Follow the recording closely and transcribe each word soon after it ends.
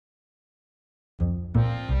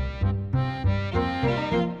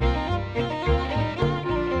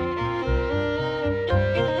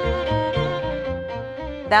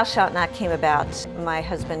Thou Shalt Not came about. My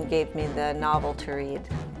husband gave me the novel to read,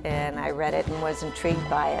 and I read it and was intrigued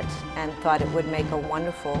by it and thought it would make a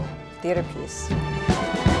wonderful theater piece.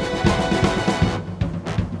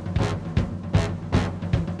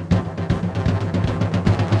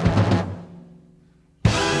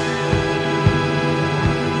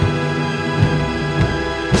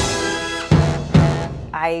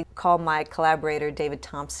 I called my collaborator, David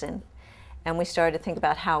Thompson, and we started to think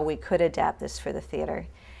about how we could adapt this for the theater.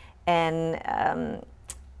 And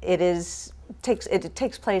it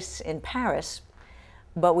takes place in Paris,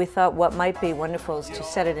 but we thought what might be wonderful is to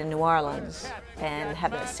set it in New Orleans and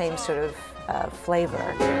have the same sort of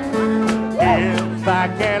flavor. If I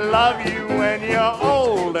can love you when you're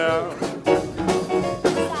older,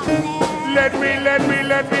 let me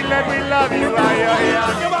love you while you're here.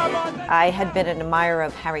 Come on, Martha. I had been an admirer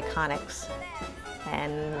of Harry Connick's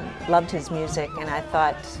and loved his music, and I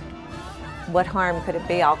thought, what harm could it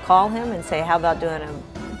be? I'll call him and say, how about doing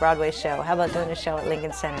a Broadway show? How about doing a show at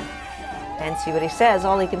Lincoln Center? And see what he says.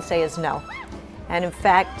 All he can say is no. And in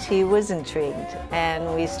fact, he was intrigued,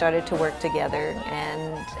 and we started to work together,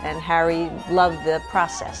 and Harry loved the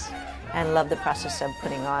process, and loved the process of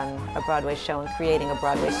putting on a Broadway show and creating a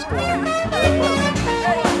Broadway score.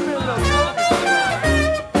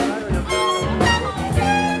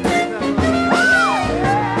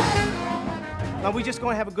 Now we just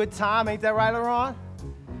gonna have a good time, ain't that right, Laurent?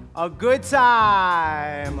 A good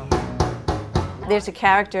time. There's a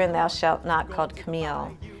character in Thou Shalt Not called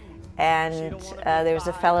Camille, and there's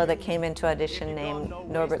a fellow that came into audition named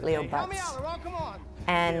Norbert Leo Butts.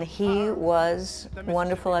 And he was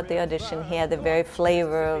wonderful at the audition. He had the very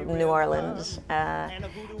flavor of New Orleans,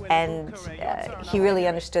 and he really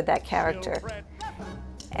understood that character.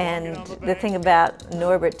 And the thing about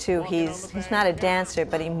Norbert too, he's not a dancer,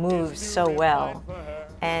 but he moves so well.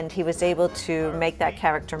 And he was able to make that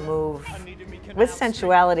character move with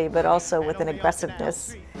sensuality, but also with an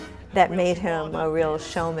aggressiveness that made him a real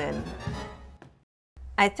showman.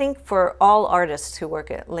 I think for all artists who work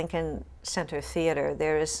at Lincoln Center Theater,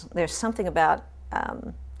 there's something about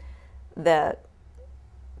the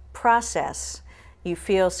process. You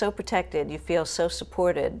feel so protected, you feel so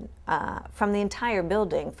supported from the entire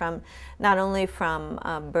building, from not only from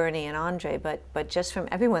Bernie and Andre, but just from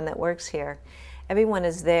everyone that works here. Everyone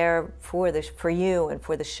is there for you and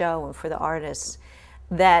for the show and for the artists.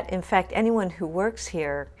 That, in fact, anyone who works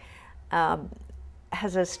here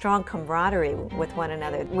has a strong camaraderie with one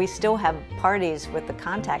another. We still have parties with the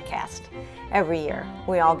contact cast every year.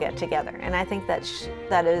 We all get together, and I think that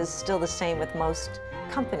is still the same with most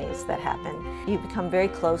companies that happen. You become very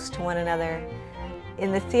close to one another.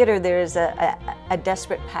 In the theater, there is a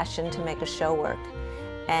desperate passion to make a show work,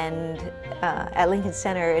 and at Lincoln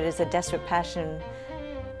Center, it is a desperate passion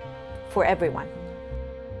for everyone.